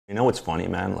You know what's funny,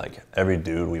 man? Like, every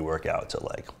dude we work out to,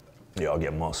 like, I'll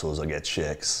get muscles, I'll get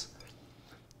chicks.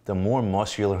 The more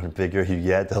muscular and bigger you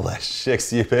get, the less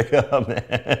chicks you pick up,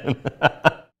 man.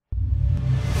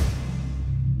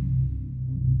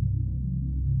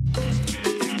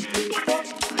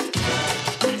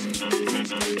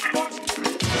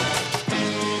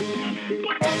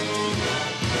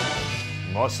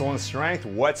 Muscle and Strength,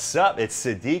 what's up? It's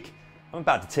Sadik. I'm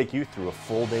about to take you through a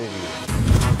full day of eating.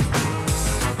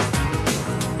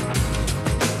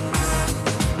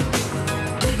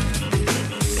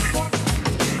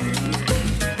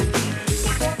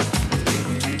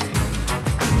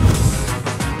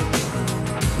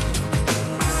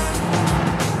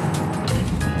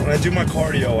 When I do my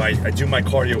cardio, I do my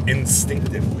cardio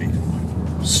instinctively.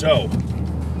 So,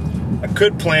 I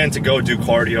could plan to go do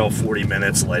cardio 40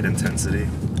 minutes, light intensity.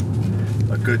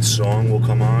 A good song will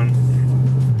come on,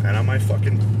 and I might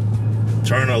fucking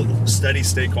turn a steady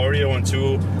state cardio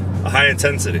into a high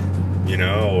intensity, you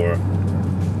know,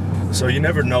 or... So you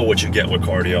never know what you get with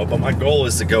cardio, but my goal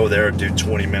is to go there, do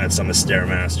 20 minutes on the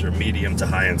Stairmaster, medium to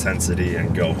high intensity,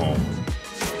 and go home.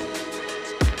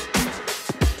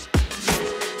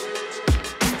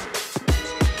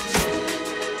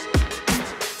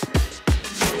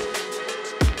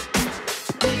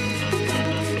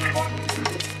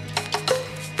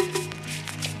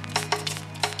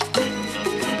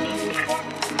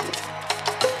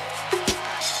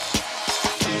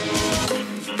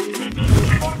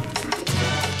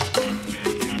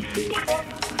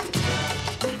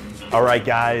 All right,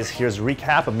 guys, here's a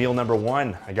recap of meal number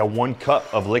one. I got 1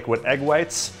 cup of liquid egg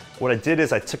whites. What I did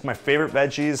is I took my favorite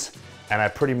veggies and I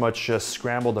pretty much just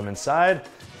scrambled them inside.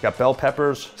 Got bell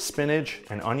peppers, spinach,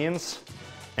 and onions.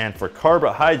 And for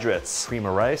carbohydrates, cream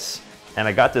of rice. And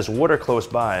I got this water close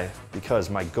by because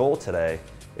my goal today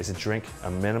is to drink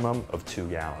a minimum of 2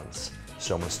 gallons.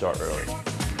 So I'm gonna start early.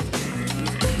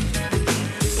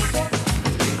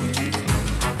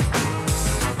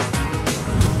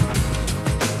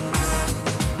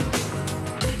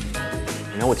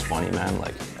 You know what's funny, man?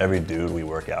 Like, every dude we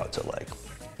work out to, like,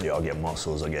 I'll get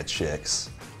muscles, I'll get chicks.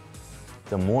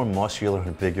 The more muscular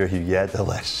and bigger you get, the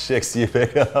less chicks you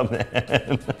pick up,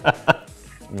 man.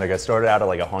 Like, I started out at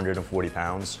like 140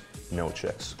 pounds, no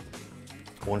chicks.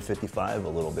 155, a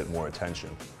little bit more attention.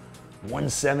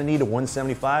 170 to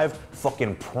 175,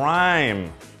 fucking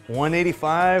prime.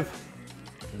 185,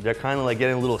 they're kind of like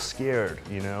getting a little scared,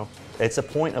 you know? It's a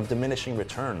point of diminishing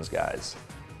returns, guys.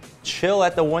 Chill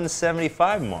at the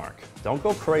 175 mark. Don't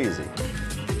go crazy.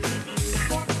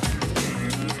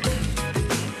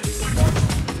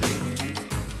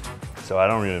 So I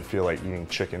don't even feel like eating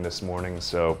chicken this morning,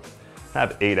 so I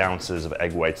have 8 ounces of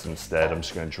egg whites instead. I'm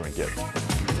just gonna drink it.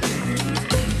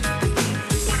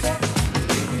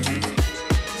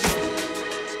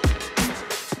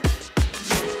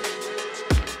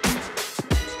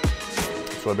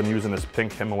 So I've been using this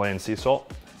pink Himalayan sea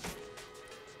salt.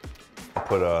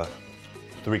 Put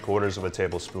 3/4 of a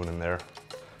tablespoon in there.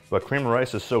 But cream of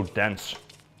rice is so dense,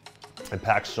 it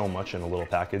packs so much in a little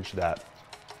package that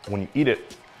when you eat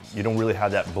it, you don't really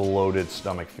have that bloated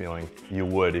stomach feeling you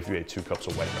would if you ate 2 cups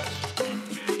of white rice.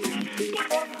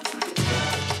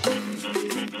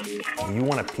 You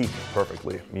want to peak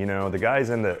perfectly. You know, the guys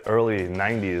in the early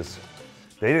 90s,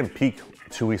 they didn't peak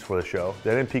 2 weeks before the show.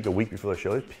 They didn't peak a week before the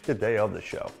show. They peaked the day of the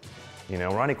show. You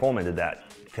know, Ronnie Coleman did that.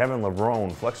 Kevin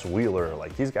Levrone, Flex Wheeler,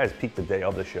 like, these guys peaked the day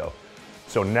of the show.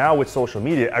 So now with social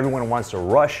media, everyone wants to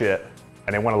rush it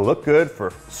and they want to look good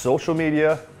for social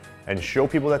media and show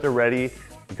people that they're ready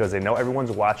because they know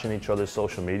everyone's watching each other's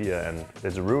social media and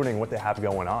it's ruining what they have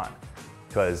going on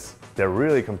because they're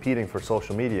really competing for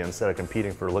social media instead of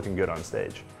competing for looking good on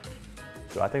stage.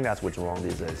 So I think that's what's wrong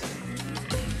these days.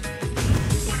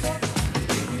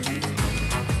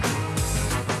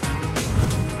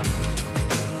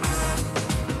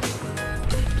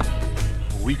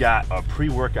 We got a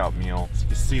pre-workout meal. As you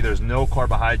can see, there's no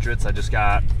carbohydrates. I just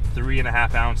got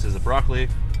 3.5 ounces of broccoli,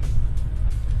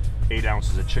 8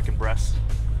 ounces of chicken breast,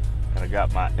 and I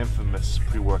got my infamous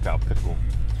pre-workout pickle.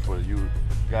 For you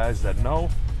guys that know,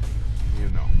 you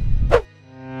know.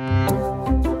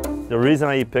 The reason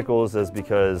I eat pickles is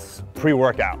because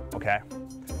pre-workout, okay?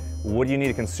 What do you need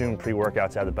to consume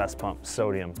pre-workout to have the best pump?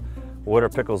 Sodium. What are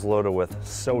pickles loaded with?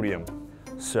 Sodium.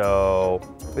 So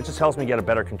it just helps me get a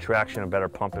better contraction, a better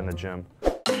pump in the gym.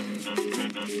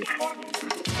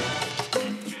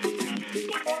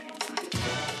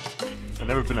 I've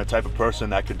never been the type of person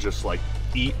that could just like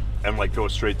eat and like go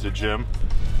straight to the gym.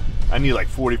 I need like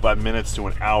 45 minutes to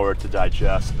an hour to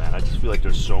digest, man. I just feel like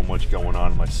there's so much going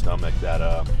on in my stomach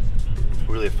that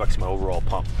really affects my overall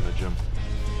pump in the gym.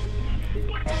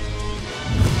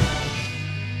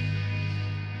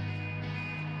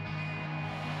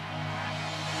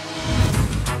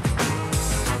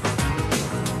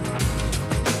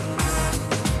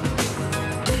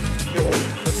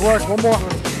 work. One more. Come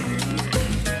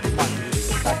on.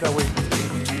 Back that weight.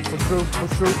 Push through,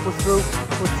 push through, push through,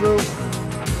 push through.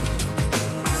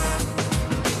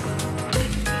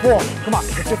 4. Come on.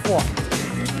 Let's get 4.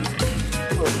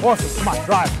 Good. Awesome. Come on.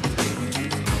 Drive.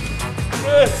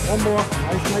 One more.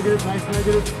 Nice negative, nice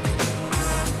negative.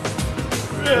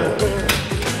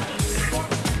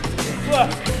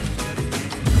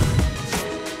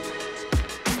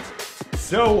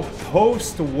 So,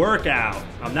 post-workout,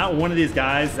 I'm not one of these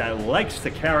guys that likes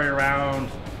to carry around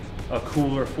a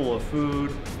cooler full of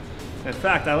food. In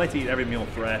fact, I like to eat every meal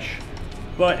fresh.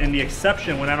 But in the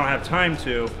exception when I don't have time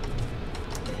to,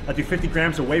 I do 50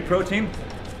 grams of whey protein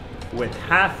with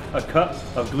half a cup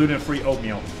of gluten-free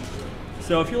oatmeal.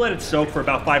 So if you let it soak for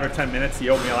about 5 or 10 minutes, the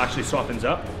oatmeal actually softens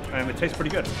up and it tastes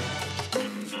pretty good.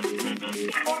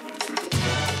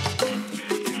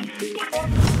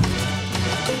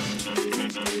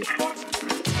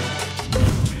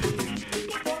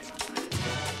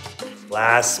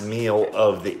 Last meal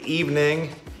of the evening.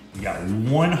 You got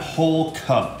 1 whole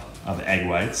cup of egg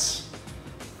whites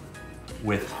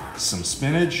with some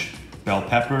spinach, bell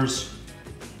peppers,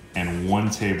 and 1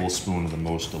 tablespoon of the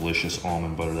most delicious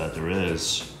almond butter that there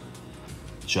is,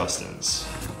 Justin's.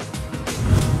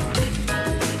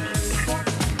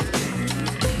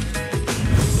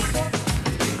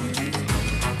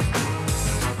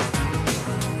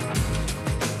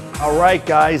 All right,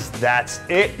 guys, that's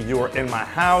it. You are in my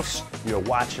house. You're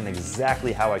watching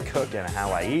exactly how I cook and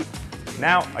how I eat.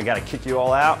 Now, I gotta kick you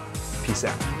all out. Peace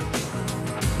out.